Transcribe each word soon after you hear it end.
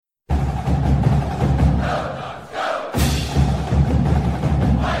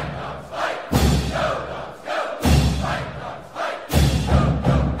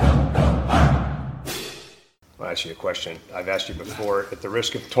ask you a question. I've asked you before, at the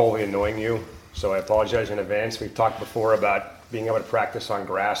risk of totally annoying you, so I apologize in advance. We've talked before about being able to practice on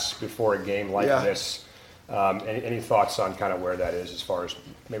grass before a game like this. Any thoughts on kind of where that is as far as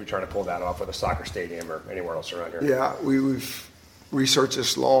maybe trying to pull that off with a soccer stadium or anywhere else around here? Yeah, we've researched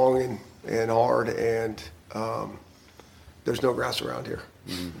this long and hard, and there's no grass around here.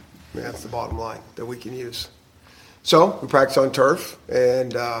 Mm-hmm. I mean, that's the bottom line that we can use. So we practice on turf,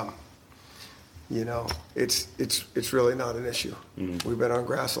 and it's really not an issue. Mm-hmm. We've been on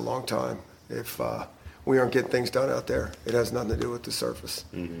grass a long time. If we aren't getting things done out there, it has nothing to do with the surface.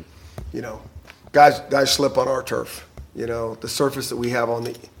 Mm-hmm. Guys slip on our turf. The surface that we have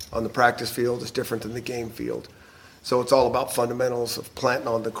on the practice field is different than the game field. So it's all about fundamentals of planting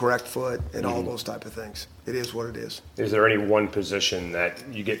on the correct foot and all those type of things. It is what it is. Is there any one position that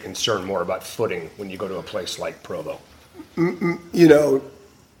you get concerned more about footing when you go to a place like Provo?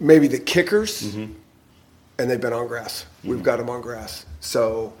 Maybe the kickers, and they've been on grass. We've got them on grass.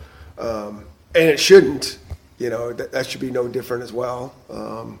 So, and it shouldn't. That should be no different as well.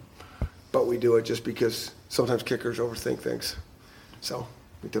 But we do it just because sometimes kickers overthink things. So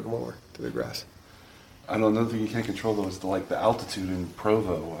we took them over to the grass. I don't know. Another thing you can't control though is the altitude in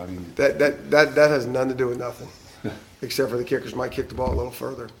Provo. I mean, that has nothing to do with nothing, except for the kickers might kick the ball a little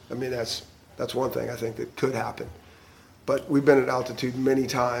further. I mean, that's one thing I think that could happen. But we've been at altitude many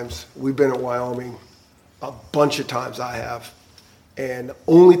times. We've been at Wyoming a bunch of times. I have, and the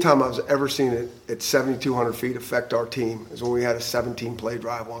only time I've ever seen it at 7,200 feet affect our team is when we had a 17-play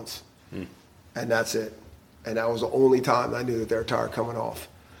drive once, and that's it. And that was the only time I knew that they were tired coming off.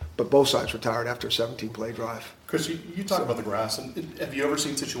 But both sides were tired after a 17-play drive. Chris, you talk about the grass, and have you ever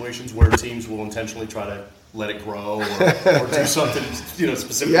seen situations where teams will intentionally try to let it grow or do something,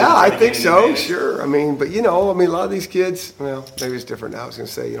 specific? Yeah, I think so. Advantage? Sure. I mean, but a lot of these kids. Well, maybe it's different now. I was going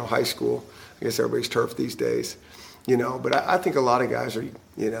to say, high school. I guess everybody's turf these days. But I think a lot of guys are,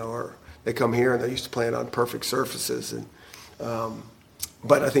 or they come here and they're used to playing on perfect surfaces, and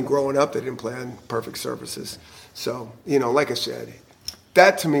but I think growing up they didn't play on perfect surfaces. So like I said.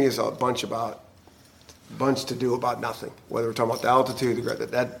 That to me is a bunch to do about nothing. Whether we're talking about the altitude,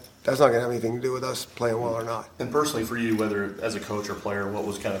 that's not going to have anything to do with us playing well or not. And personally, for you, whether as a coach or player, what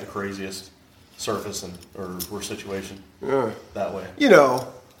was kind of the craziest surface or situation that way?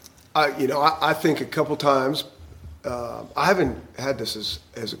 I think a couple times. I haven't had this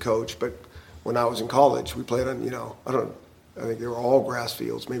as a coach, but when I was in college, we played on. I think they were all grass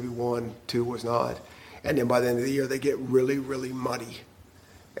fields. Maybe 1, 2 was not, and then by the end of the year, they get really, really muddy.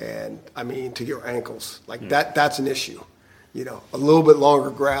 And I mean, to your ankles, like that's an issue. A little bit longer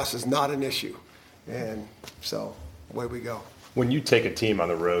grass is not an issue. And so away we go. When you take a team on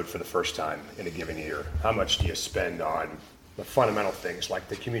the road for the first time in a given year, how much do you spend on the fundamental things like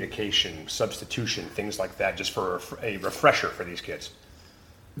the communication, substitution, things like that, just for a refresher for these kids?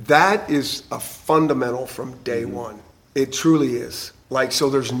 That is a fundamental from day one. It truly is. So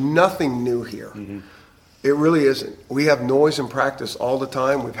there's nothing new here. It really isn't. We have noise in practice all the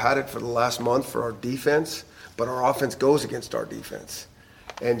time. We've had it for the last month for our defense, but our offense goes against our defense.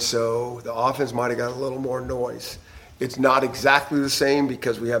 And so the offense might have got a little more noise. It's not exactly the same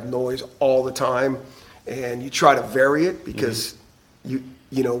because we have noise all the time, and you try to vary it because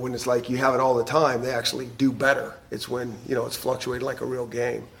when it's like you have it all the time, they actually do better. It's when, it's fluctuating like a real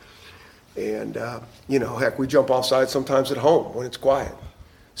game. And, heck, we jump offside sometimes at home when it's quiet.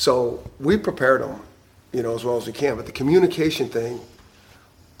 So we prepared them. As well as we can. But the communication thing,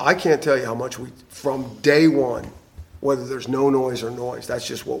 I can't tell you how much from day one, whether there's no noise or noise, that's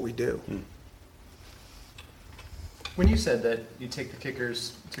just what we do. When you said that you take the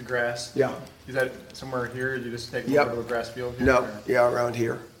kickers to grass, is that somewhere here? You just take them over to a grass field here? No, around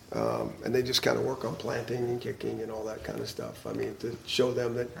here. And they just kind of work on planting and kicking and all that kind of stuff. I mean, to show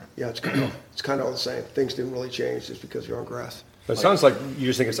them that, it's kind of all the same. Things didn't really change just because you're on grass. It sounds like you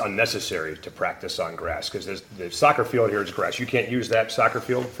just think it's unnecessary to practice on grass because the soccer field here is grass. You can't use that soccer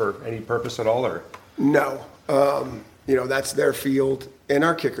field for any purpose at all, or? No. That's their field, and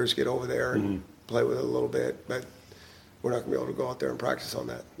our kickers get over there and play with it a little bit, but we're not going to be able to go out there and practice on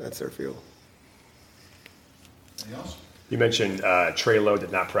that. That's their field. Anything else? You mentioned Trey Lowe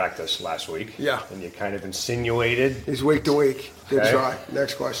did not practice last week. Yeah. And you kind of insinuated. He's week to week. Good try.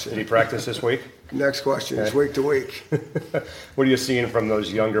 Next question. Did he practice this week? Next question. It's week to week. What are you seeing from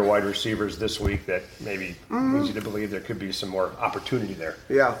those younger wide receivers this week that maybe leads you to believe there could be some more opportunity there?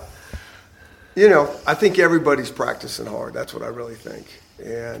 Yeah. I think everybody's practicing hard. That's what I really think.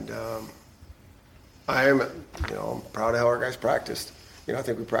 And I'm proud of how our guys practiced. I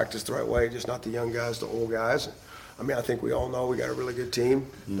think we practiced the right way, just not the young guys, the old guys. I mean, I think we all know we got a really good team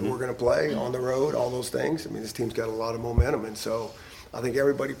that we're going to play on the road, all those things. I mean, this team's got a lot of momentum, and so I think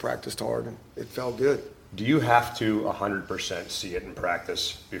everybody practiced hard, and it felt good. Do you have to 100% see it in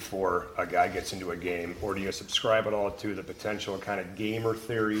practice before a guy gets into a game, or do you subscribe at all to the potential kind of gamer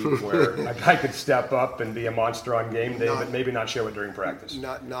theory where a guy could step up and be a monster on game day, but maybe not show it during practice?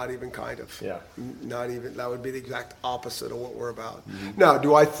 Not even kind of. Yeah. Not even. That would be the exact opposite of what we're about. Now,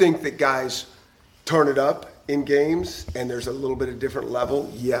 do I think that guys turn it up in games and there's a little bit of different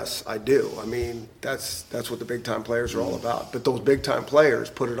level? Yes, I do. I mean, that's what the big time players are all about. But those big time players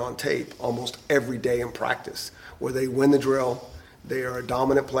put it on tape almost every day in practice, where they win the drill, they are a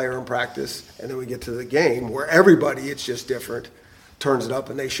dominant player in practice, and then we get to the game where everybody, it's just different, turns it up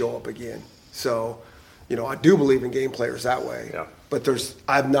and they show up again. So, I do believe in game players that way. Yeah. But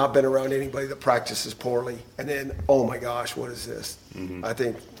I've not been around anybody that practices poorly and then, oh my gosh, what is this? I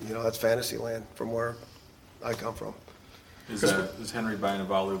think, that's fantasy land from where I come from. Is Henry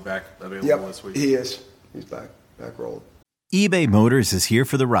Bainivalu back available this week? He is. He's back rolled. eBay Motors is here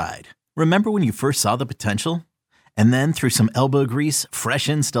for the ride. Remember when you first saw the potential? And then through some elbow grease, fresh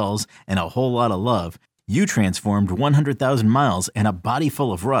installs, and a whole lot of love, you transformed 100,000 miles and a body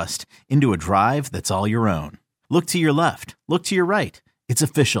full of rust into a drive that's all your own. Look to your left. Look to your right. It's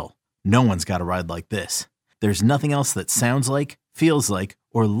official. No one's got a ride like this. There's nothing else that sounds like, feels like,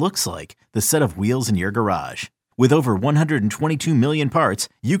 or looks like the set of wheels in your garage. With over 122 million parts,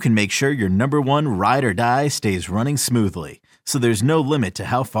 you can make sure your number one ride or die stays running smoothly. So there's no limit to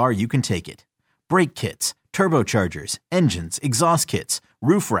how far you can take it. Brake kits, turbochargers, engines, exhaust kits,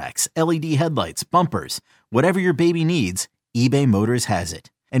 roof racks, LED headlights, bumpers, whatever your baby needs, eBay Motors has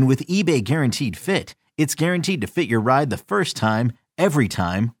it. And with eBay Guaranteed Fit, it's guaranteed to fit your ride the first time, every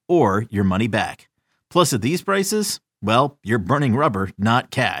time, or your money back. Plus at these prices, well, you're burning rubber,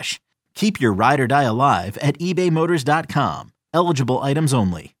 not cash. Keep your ride or die alive at ebaymotors.com. Eligible items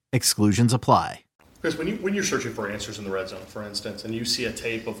only. Exclusions apply. Chris, when you're searching for answers in the red zone, for instance, and you see a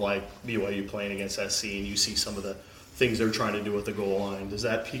tape of like BYU playing against SC, and you see some of the things they're trying to do at the goal line, does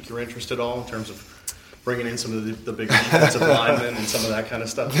that pique your interest at all in terms of bringing in some of the big defensive linemen and some of that kind of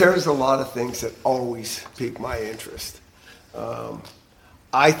stuff? There's a lot of things that always pique my interest.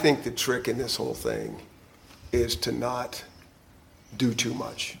 I think the trick in this whole thing is to not do too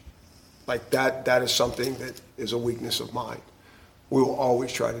much. Like that is something that is a weakness of mine. We will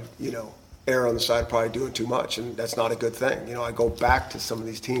always try to, err on the side of probably doing too much, and that's not a good thing. I go back to some of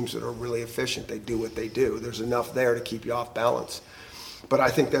these teams that are really efficient. They do what they do. There's enough there to keep you off balance. But I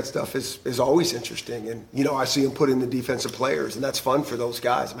think that stuff is always interesting. And, I see them put in the defensive players, and that's fun for those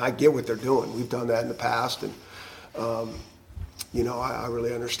guys. I mean, I get what they're doing. We've done that in the past, and, I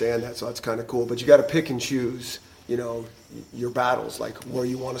really understand that, so that's kind of cool. But you got to pick and choose, your battles, like where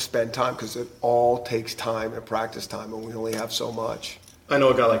you want to spend time, because it all takes time and practice time, and we only have so much. I know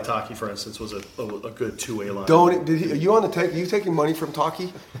a guy like Taki, for instance, was a good two-way line. Are you on the take? Are you taking money from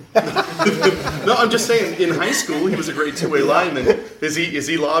Taki? No, I'm just saying. In high school, he was a great two-way lineman. Is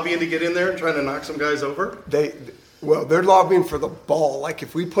he lobbying to get in there and trying to knock some guys over? They're lobbying for the ball. Like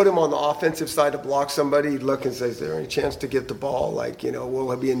if we put him on the offensive side to block somebody, he'd look and say, "Is there any chance to get the ball?" Like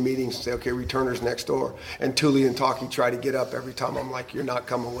we'll be in meetings and say, "Okay, returners next door." And Tuli and Taki try to get up every time. I'm like, "You're not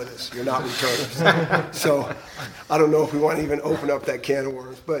coming with us. You're not returners." So I don't know if we want to even open up that can of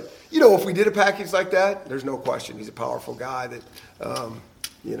worms. But if we did a package like that, there's no question he's a powerful guy that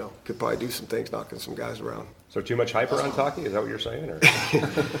could probably do some things, knocking some guys around. So too much hyper on Taki? Is that what you're saying, or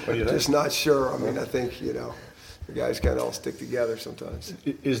what do you think? Just not sure. I mean, I think the guys kind of all stick together sometimes.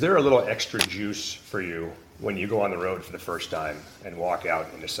 Is there a little extra juice for you when you go on the road for the first time and walk out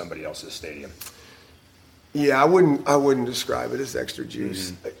into somebody else's stadium? Yeah, I wouldn't describe it as extra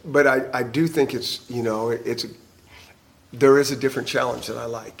juice, but I do think it's there is a different challenge that I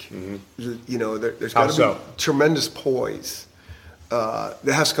like. There's got to be tremendous poise. That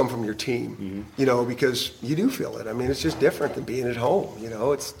has to come from your team, because you do feel it. I mean, it's just different than being at home.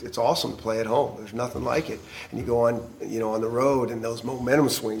 It's awesome to play at home. There's nothing like it. And you go on, on the road, and those momentum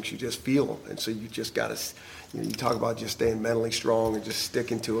swings, you just feel them. And so you just got to, you talk about just staying mentally strong and just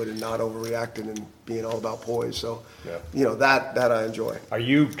sticking to it and not overreacting and being all about poise. So, that I enjoy. Are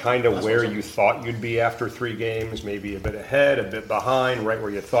you kind of where you thought you'd be after 3 games, maybe a bit ahead, a bit behind, right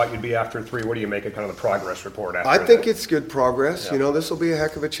where you thought you'd be after 3? What do you make of kind of the progress report after I think it's good progress. Yeah. This will be a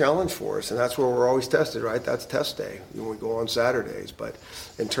heck of a challenge for us, and that's where we're always tested, right? That's test day when we go on Saturdays. But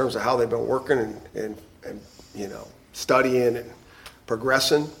in terms of how they've been working and studying and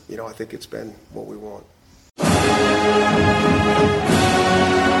progressing, I think it's been what we want.